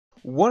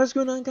What is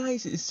going on,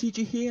 guys? It's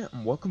CG here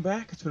and welcome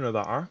back to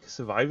another Ark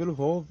Survival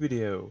Evolved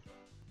video.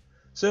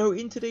 So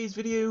in today's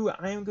video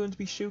I am going to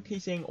be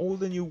showcasing all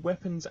the new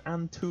weapons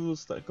and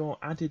tools that got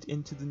added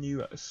into the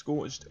new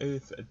Scorched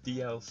Earth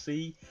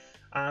DLC,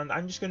 and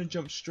I'm just going to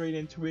jump straight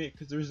into it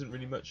because there isn't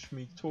really much for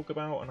me to talk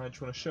about, and I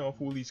just want to show off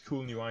all these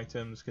cool new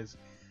items because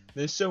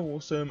they're so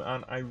awesome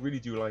and I really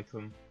do like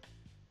them.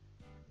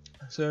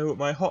 So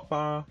my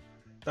hotbar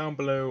down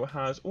below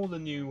has all the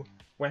new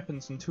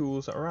weapons and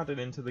tools that are added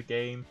into the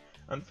game.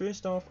 And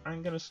first off,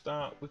 I'm going to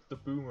start with the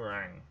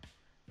boomerang.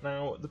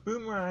 Now, the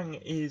boomerang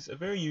is a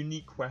very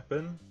unique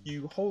weapon.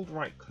 You hold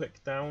right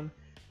click down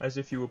as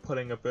if you were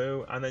pulling a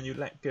bow, and then you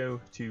let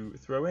go to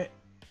throw it,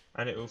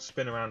 and it will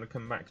spin around and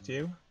come back to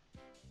you.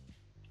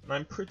 And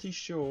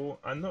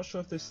I'm not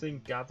sure if this thing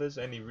gathers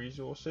any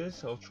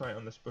resources. I'll try it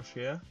on this bush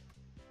here.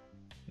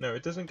 No,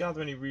 it doesn't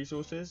gather any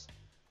resources,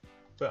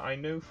 but I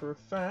know for a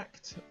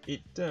fact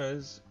it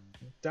does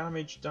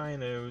damage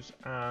dinos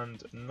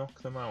and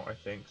knock them out, I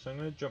think. So I'm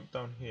going to jump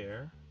down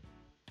here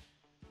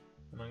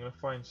and I'm going to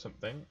find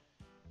something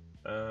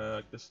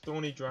like this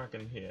thorny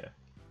dragon here.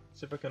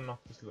 See if I can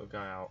knock this little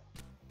guy out.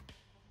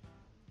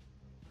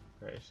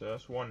 Okay, so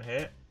that's one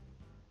hit.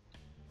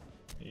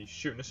 He's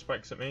shooting the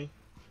spikes at me.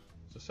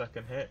 It's the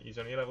second hit. He's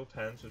only level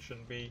 10, so it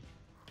shouldn't be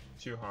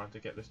too hard to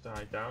get this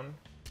guy down.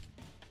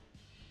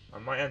 I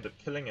might end up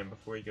killing him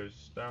before he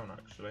goes down,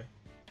 actually.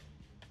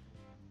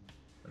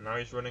 And now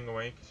he's running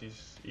away because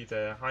he's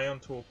either high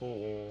on torpor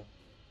or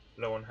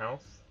low on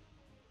health.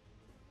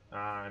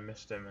 Ah, I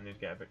missed him. I need to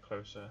get a bit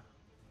closer.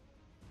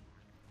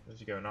 Where's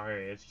he going? Oh, here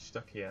he is. He's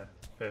stuck here.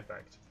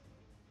 Perfect.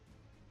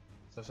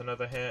 So that's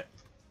another hit.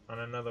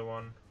 And another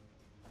one.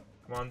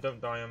 Come on,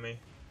 don't die on me.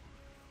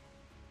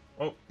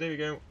 Oh, there we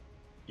go.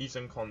 He's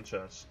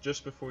unconscious.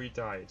 Just before he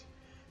died.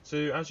 So,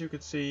 as you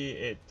can see,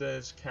 it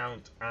does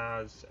count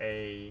as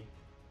a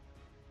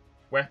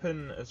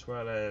weapon as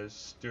well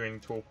as doing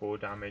torpor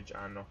damage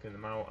and knocking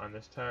them out. And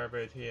this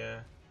terrorbird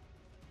here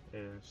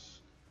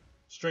is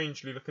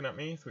strangely looking at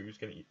me. Thought he was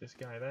going to eat this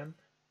guy then.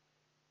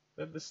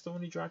 But the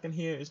thorny dragon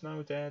here is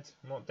now dead.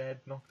 Not dead,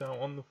 knocked out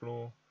on the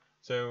floor.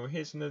 So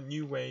here's a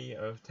new way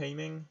of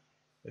taming.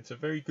 It's a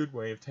very good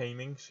way of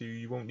taming, so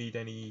you won't need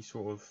any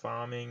sort of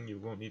farming. You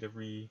won't need to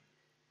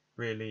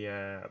really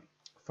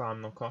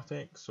farm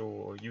narcotics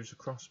or use a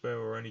crossbow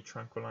or any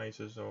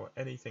tranquilizers or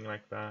anything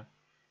like that.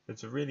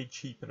 It's a really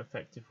cheap and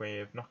effective way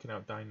of knocking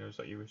out dinos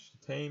that you wish to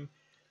tame.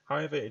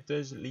 However, it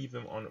does leave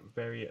them on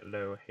very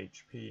low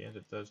HP, and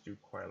it does do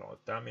quite a lot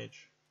of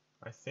damage.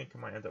 I think I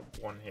might end up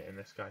one hitting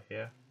this guy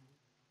here.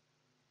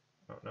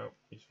 Oh no,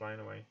 he's flying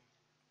away.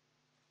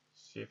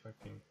 See if I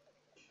can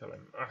kill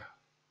him.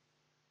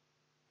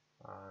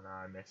 Ah, no,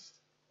 I missed.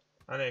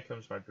 And here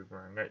comes my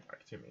boomerang right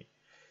back to me.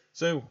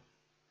 So,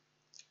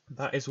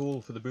 that is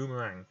all for the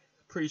boomerang.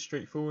 Pretty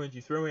straightforward.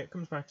 You throw it,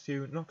 comes back to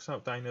you, knocks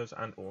out dinos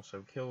and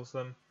also kills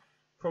them.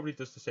 Probably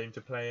does the same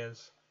to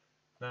players.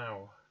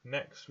 Now,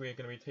 next we're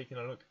going to be taking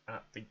a look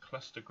at the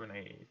cluster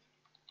grenade.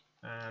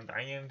 And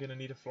I am going to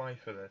need a fly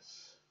for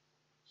this,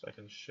 so I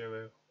can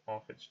show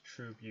off its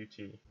true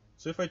beauty.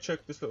 So if I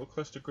chuck this little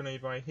cluster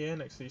grenade right here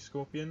next to these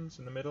scorpions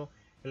in the middle,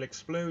 it'll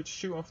explode,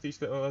 shoot off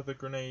these little other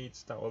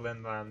grenades that will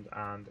then land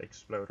and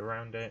explode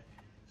around it.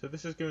 So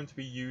this is going to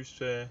be used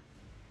for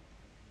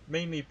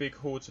mainly big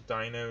hordes of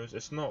dinos.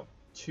 It's not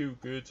too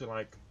good to,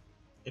 like,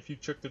 if you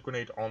chuck the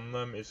grenade on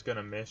them, it's going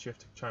to miss. You have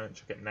to try and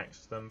chuck it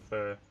next to them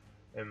for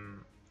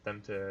them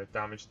to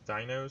damage the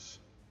dinos.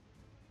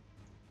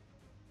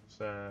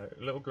 So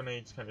little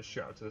grenades kind of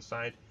shoot out to the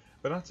side.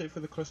 But that's it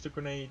for the cluster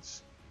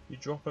grenades. You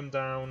drop them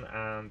down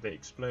and they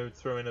explode,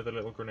 throw in other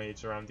little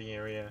grenades around the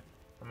area.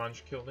 I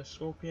managed to kill this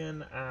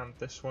scorpion, and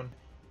this one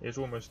is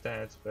almost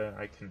dead, but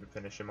I couldn't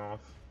finish him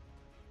off.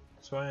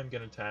 So I am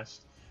going to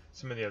test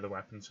some of the other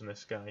weapons from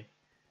this guy,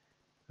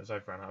 as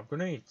I've run out of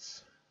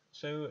grenades.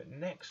 So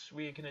next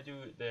we're going to do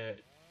the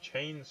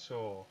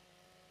chainsaw,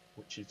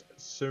 which is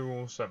so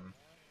awesome.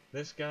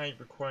 This guy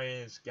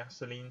requires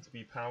gasoline to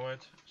be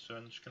powered, so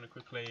I'm just going to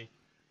quickly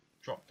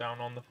drop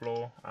down on the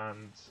floor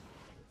and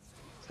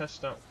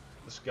test out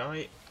this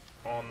guy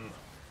on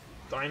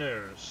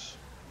dinos.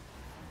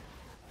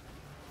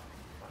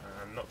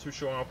 I'm not too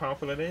sure how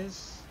powerful it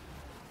is.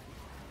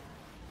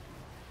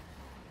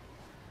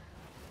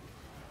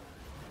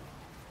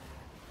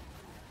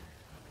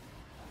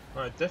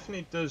 It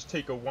definitely does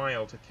take a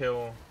while to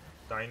kill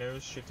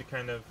dinos. You have to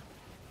kind of,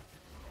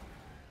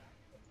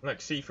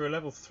 like, see, for a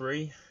level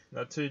 3,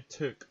 that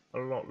took a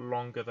lot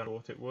longer than I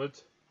thought it would,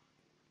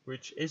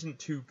 which isn't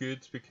too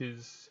good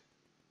because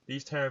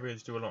these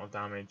terrorbirds do a lot of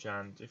damage,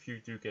 and if you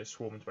do get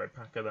swarmed by a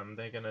pack of them,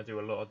 they're going to do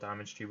a lot of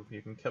damage to you before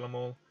you can kill them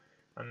all.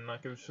 And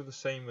that goes for the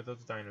same with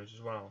other dinos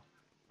as well.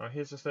 Now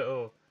here's this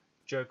little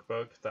jug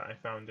bug that I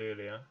found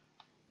earlier.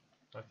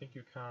 I think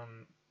you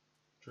can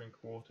drink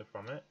water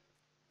from it.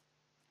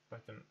 If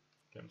I can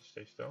get him to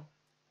stay still.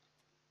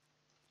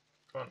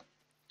 Come on.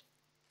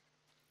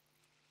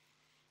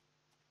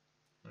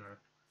 No.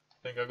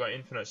 I think I've got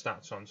infinite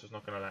stats on, so it's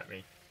not going to let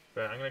me.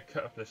 But I'm going to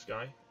cut up this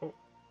guy.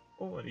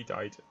 Oh, and he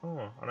died.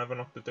 Oh, and I've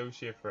unlocked the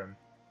dossier for him.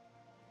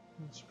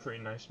 It's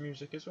pretty nice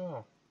music as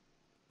well.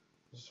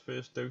 This is the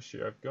first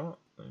dossier I've got.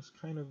 It's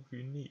kind of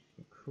unique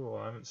and cool.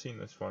 I haven't seen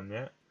this one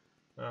yet.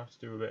 I have to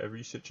do a bit of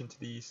research into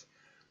these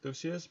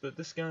dossiers, but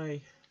this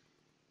guy...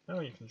 Oh,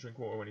 you can drink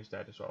water when he's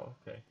dead as well.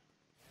 Okay.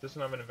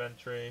 Doesn't have an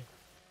inventory.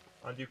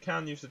 And you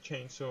can use the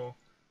chainsaw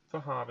for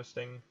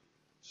harvesting.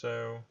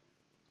 So...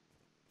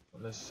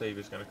 This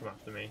saber's going to come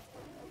after me.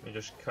 Let me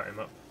just cut him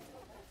up.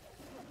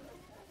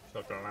 It's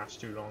not going to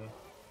last too long.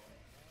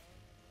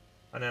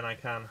 And then I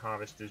can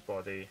harvest his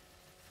body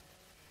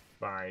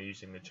by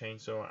using the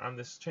chainsaw, and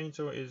this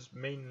chainsaw is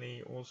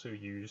mainly also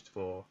used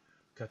for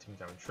cutting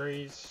down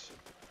trees,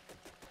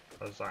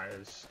 as that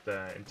is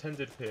the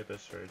intended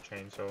purpose for a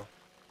chainsaw.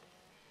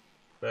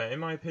 But in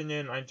my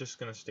opinion, I'm just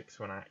going to stick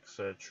to an axe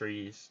for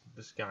trees.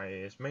 This guy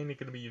is mainly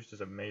going to be used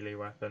as a melee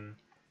weapon.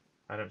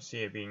 I don't see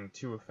it being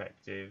too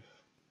effective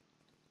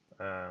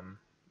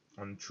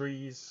on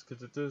trees,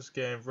 because it does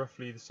get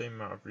roughly the same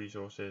amount of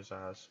resources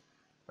as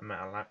a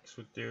metal axe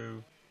would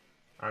do,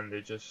 and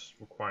it just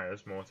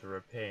requires more to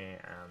repair,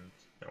 and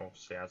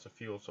obviously has a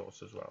fuel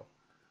source as well.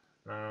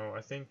 Now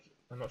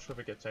I'm not sure if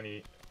it gets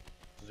any,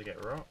 does it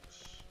get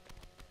rocks?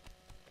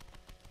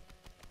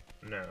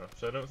 No,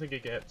 so I don't think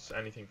it gets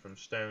anything from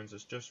stones.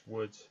 It's just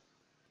wood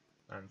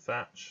and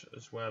thatch,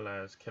 as well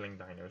as killing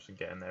dinos and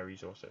getting their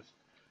resources.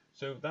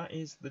 So that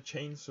is the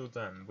chainsaw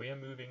done. We are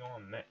moving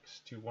on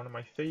next to one of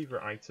my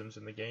favourite items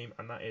in the game,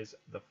 and that is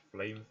the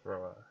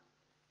flamethrower.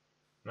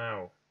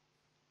 Now,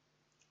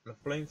 the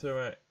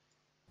flamethrower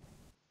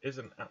is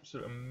an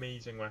absolute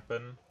amazing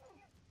weapon.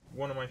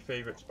 One of my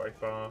favourites by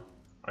far.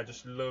 I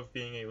just love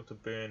being able to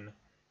burn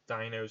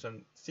dinos,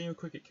 and see how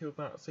quick it killed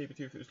that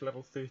Sabertooth. It was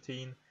level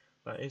 13.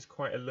 That is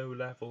quite a low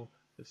level,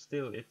 but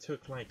still it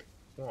took like,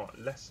 what,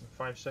 less than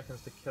 5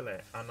 seconds to kill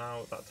it, and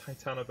now that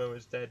Titanoboa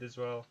is dead as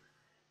well.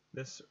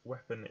 This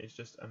weapon is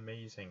just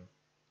amazing.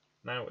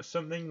 Now,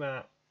 something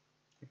that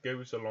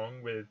goes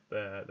along with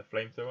the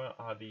flamethrower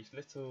are these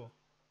little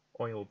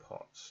oil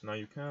pots. Now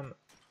you can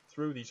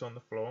throw these on the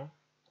floor,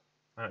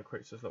 and it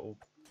creates this little,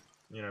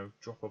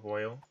 drop of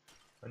oil,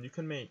 and you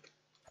can make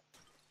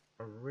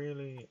a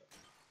really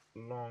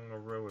long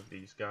row of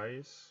these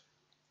guys,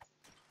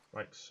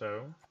 like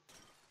so.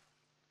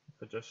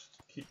 If I just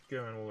keep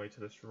going all the way to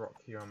this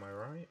rock here on my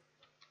right,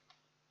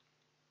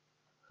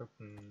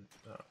 hoping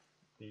that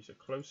these are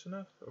close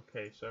enough.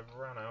 Okay, so I've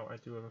run out. I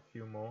do have a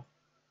few more.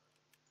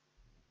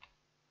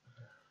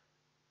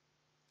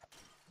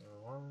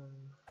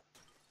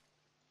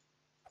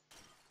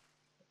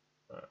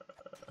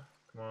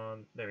 Come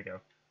on, there we go.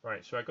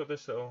 Right, so I got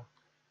this little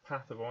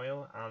path of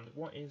oil, and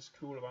what is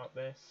cool about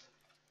this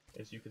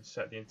is you can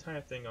set the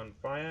entire thing on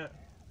fire,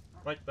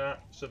 like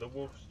that, so the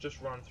wolves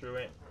just run through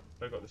it.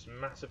 I've got this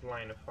massive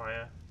line of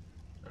fire,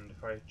 and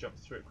if I jump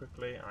through it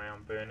quickly, I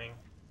am burning,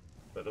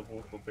 but the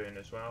wolf will burn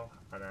as well,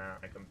 and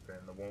I can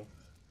burn the wolf.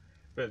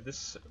 But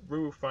this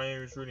row of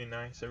fire is really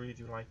nice. I really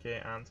do like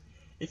it, and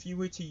if you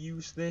were to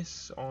use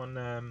this on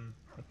a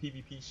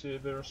PvP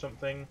server or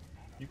something,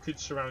 you could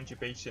surround your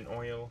base in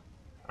oil,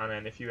 and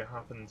then if you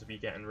happen to be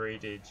getting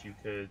raided, you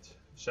could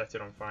set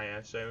it on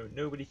fire, so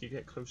nobody could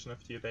get close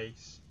enough to your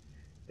base.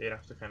 They'd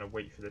have to kind of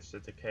wait for this to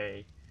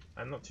decay.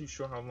 I'm not too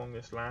sure how long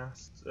this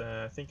lasts.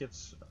 I think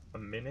it's a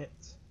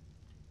minute.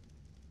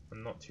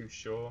 I'm not too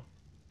sure.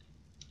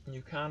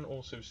 You can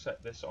also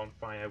set this on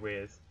fire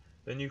with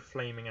the new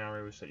flaming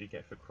arrows that you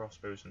get for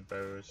crossbows and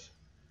bows.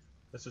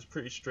 This is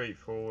pretty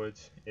straightforward.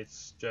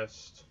 It's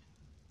just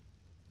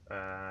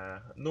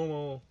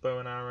normal bow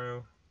and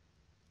arrow.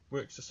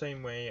 Works the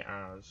same way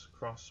as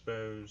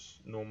crossbows,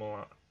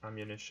 normal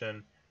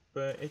ammunition,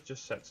 but it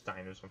just sets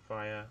dinos on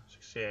fire. So you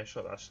can see I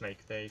shot that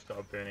snake there. He's got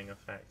a burning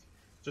effect.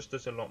 Just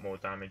does a lot more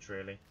damage,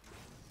 really.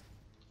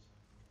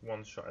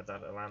 One shot at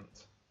that little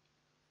ant.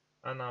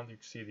 And now you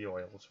can see the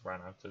oils ran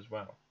out as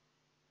well.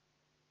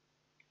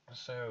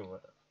 So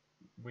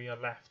we are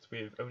left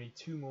with only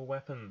 2 more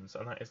weapons,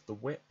 and that is the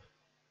whip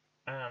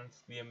and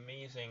the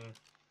amazing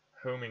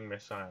homing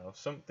missile.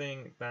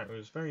 Something that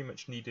was very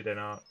much needed in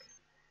Ark,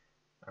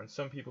 and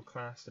some people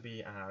class to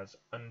be as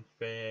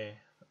unfair,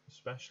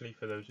 especially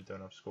for those who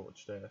don't have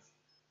Scorched Earth.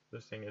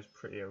 This thing is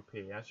pretty OP.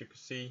 As you can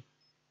see,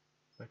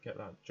 if I get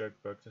that jug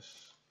bug,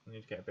 I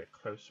need to get a bit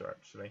closer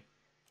actually.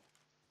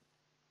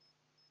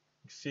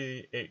 You can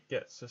see it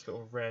gets this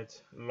little red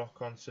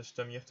lock-on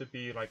system. You have to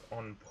be like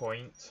on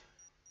point,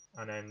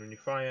 and then when you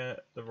fire,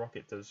 the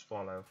rocket does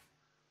follow.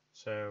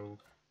 So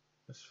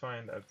let's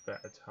find a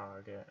better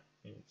target.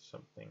 I need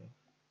something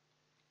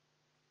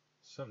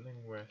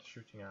worth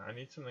shooting at. I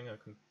need something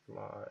that can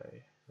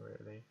fly,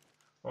 really.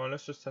 Well,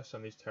 let's just test some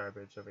of these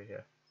terrabirds over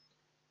here.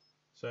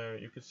 So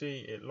you can see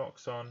it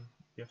locks on.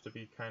 You have to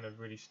be kind of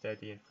really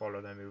steady and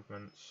follow their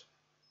movements.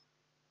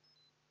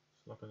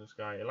 Let's look at this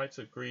guy. It lights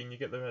up green. You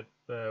get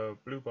the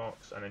blue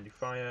box, and then you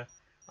fire,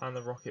 and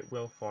the rocket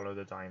will follow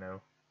the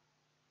dino,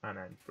 and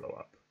then blow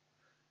up,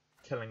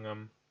 killing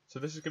them. So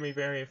this is going to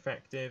be very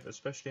effective,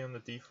 especially on the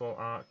default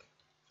Ark,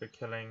 for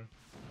killing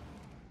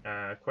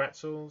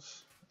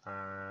Quetzals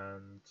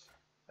and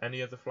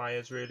any other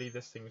flyers really.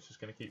 This thing is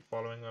just going to keep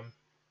following them.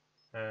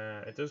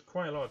 It does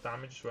quite a lot of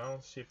damage as well.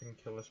 Let's see if we can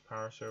kill this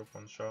Parasaur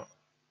one shot.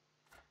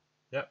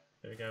 Yep,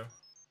 there we go.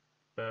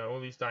 But all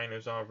these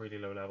dinos are really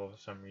low level for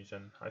some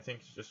reason. I think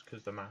it's just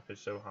because the map is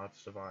so hard to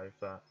survive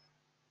that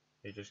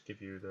they just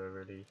give you the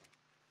really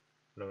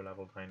low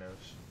level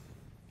dinos.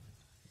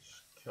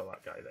 Just kill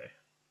that guy there.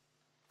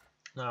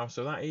 Now,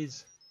 so that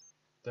is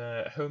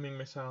the homing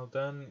missile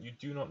done. You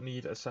do not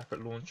need a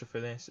separate launcher for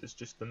this. It's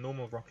just the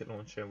normal rocket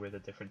launcher with a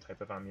different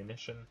type of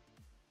ammunition.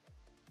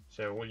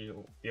 So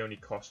the only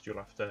cost you'll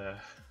have to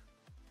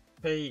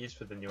pay is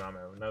for the new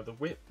ammo. Now the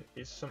whip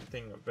is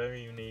something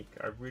very unique.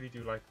 I really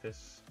do like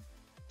this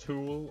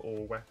tool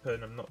or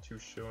weapon. I'm not too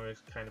sure.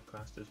 It's kind of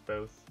classed as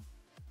both.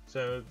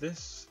 So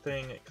this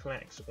thing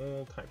collects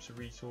all types of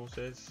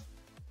resources.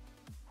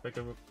 If I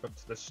go up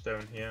to the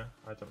stone here,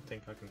 I don't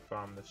think I can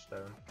farm this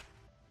stone.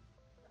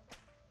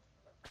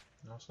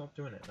 No, it's not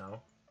doing it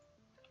now.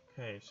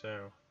 Okay,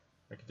 so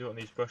I can do it on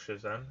these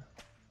bushes then.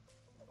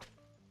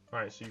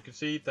 Right, so you can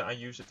see that I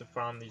use it to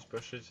farm these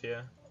bushes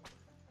here,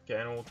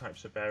 getting all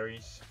types of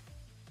berries.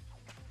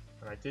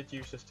 And I did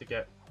use this to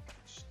get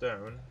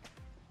stone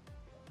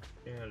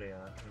earlier,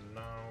 and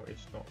now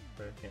it's not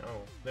working.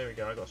 Oh, there we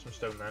go, I got some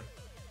stone then.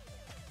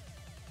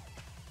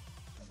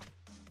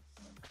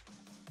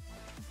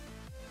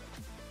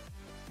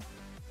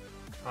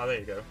 Ah, there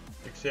you go. You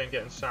can see I'm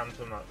getting sand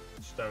from that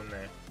stone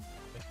there.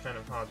 It's kind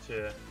of hard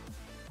to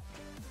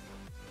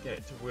get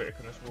it to work,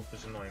 and this wolf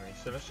is annoying me.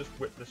 So let's just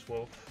whip this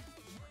wolf.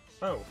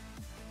 Oh,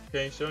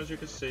 okay, so as you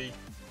can see,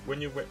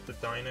 when you whip the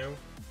dino,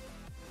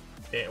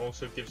 it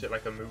also gives it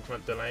like a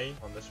movement delay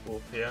on this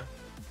wolf here.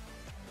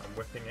 I'm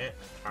whipping it,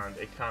 and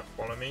it can't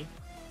follow me.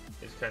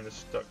 It's kind of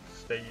stuck,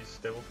 stays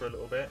still for a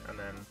little bit, and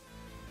then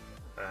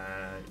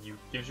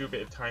gives you a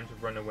bit of time to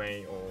run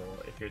away, or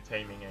if you're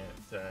taming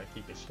it,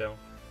 keep it still.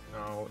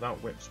 Now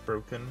that whip's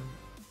broken,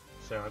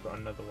 so I've got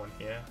another one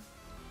here.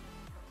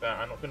 But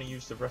I'm not going to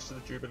use the rest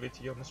of the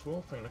durability on this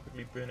wolf. I'm going to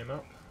quickly burn him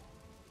up.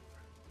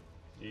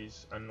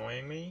 He's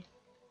annoying me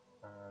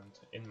and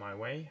in my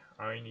way.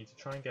 I need to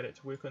try and get it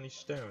to work on these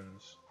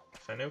stones.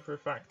 So I know for a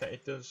fact that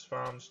it does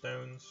farm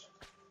stones.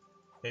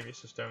 Maybe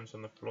it's the stones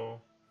on the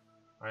floor.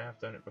 I have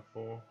done it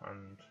before,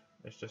 and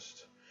it's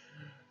just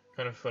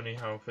kind of funny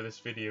how for this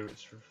video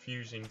it's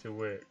refusing to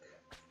work.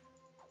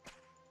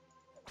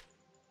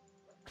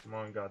 Come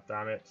on, god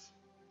damn it.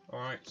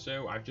 Alright,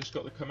 so I've just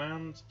got the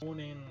command. Spawn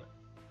in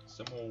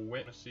some more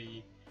whip to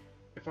see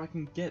if I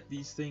can get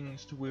these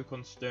things to work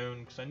on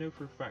stone, because I know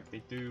for a fact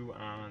they do,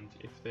 and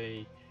if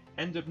they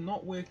end up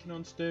not working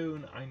on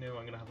stone, I know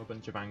I'm going to have a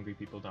bunch of angry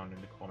people down in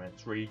the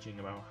comments raging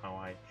about how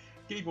I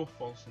gave off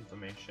false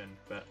information.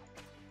 But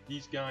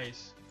these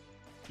guys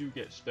do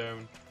get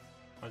stone,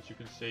 as you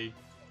can see.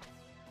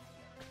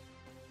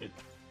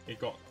 It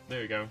got,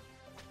 there we go.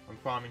 I'm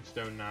farming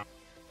stone now.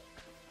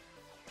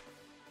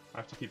 I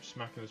have to keep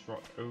smacking this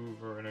rock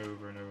over and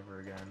over and over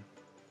again.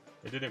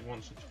 I did it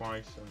once or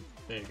twice, and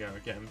there you go, I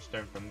get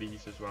stone from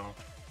these as well.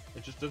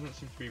 It just doesn't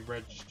seem to be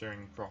registering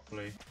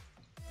properly.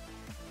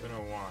 Don't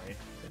know why.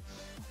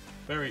 It's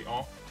very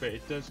off, but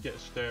it does get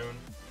stone.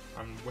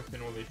 I'm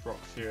whipping all these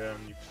rocks here,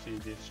 and you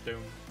can see the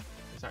stone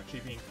is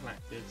actually being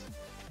collected,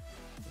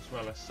 as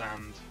well as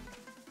sand.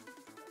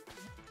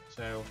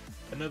 So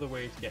another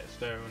way to get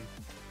stone,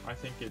 I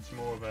think it's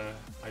more of a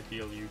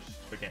ideal use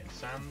for getting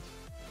sand.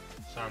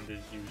 Sand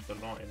is used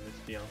a lot in this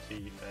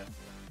DLC for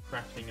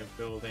crafting of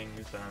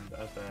buildings and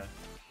other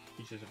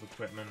pieces of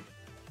equipment.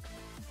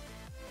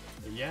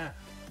 But yeah,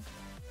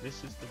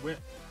 this is the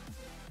whip.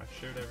 I've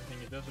showed everything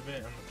it does of it.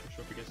 I'm not too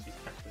sure if it gets these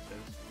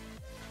cactuses.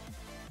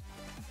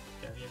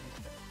 Get any of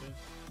these cactuses?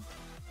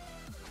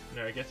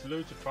 No, it gets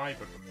loads of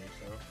fibre from these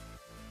though.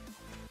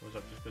 Or was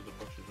that just because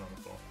the bushes are on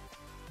the floor?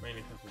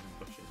 Mainly because of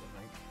the bushes, I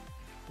think.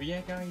 But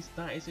yeah guys,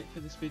 that is it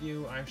for this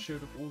video. I've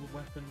showed off all the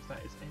weapons,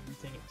 that is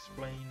everything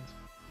explained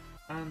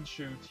and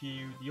showed to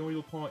you. The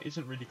oil pot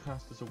isn't really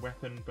classed as a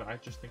weapon, but I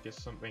just think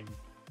it's something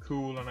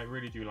cool and I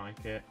really do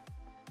like it.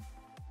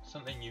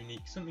 Something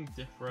unique, something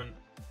different.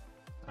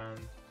 And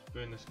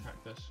burn this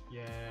cactus.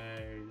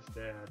 Yay, it's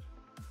dead.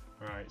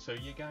 Alright, so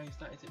yeah guys,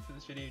 that is it for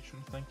this video. Just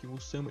want to thank you all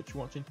so much for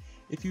watching.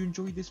 If you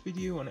enjoyed this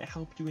video and it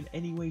helped you in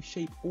any way,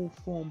 shape or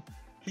form,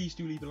 please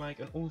do leave a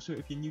like, and also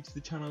if you're new to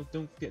the channel,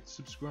 don't forget to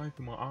subscribe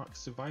for more Ark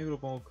Survival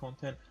Evolved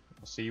content.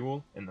 I'll see you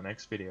all in the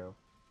next video.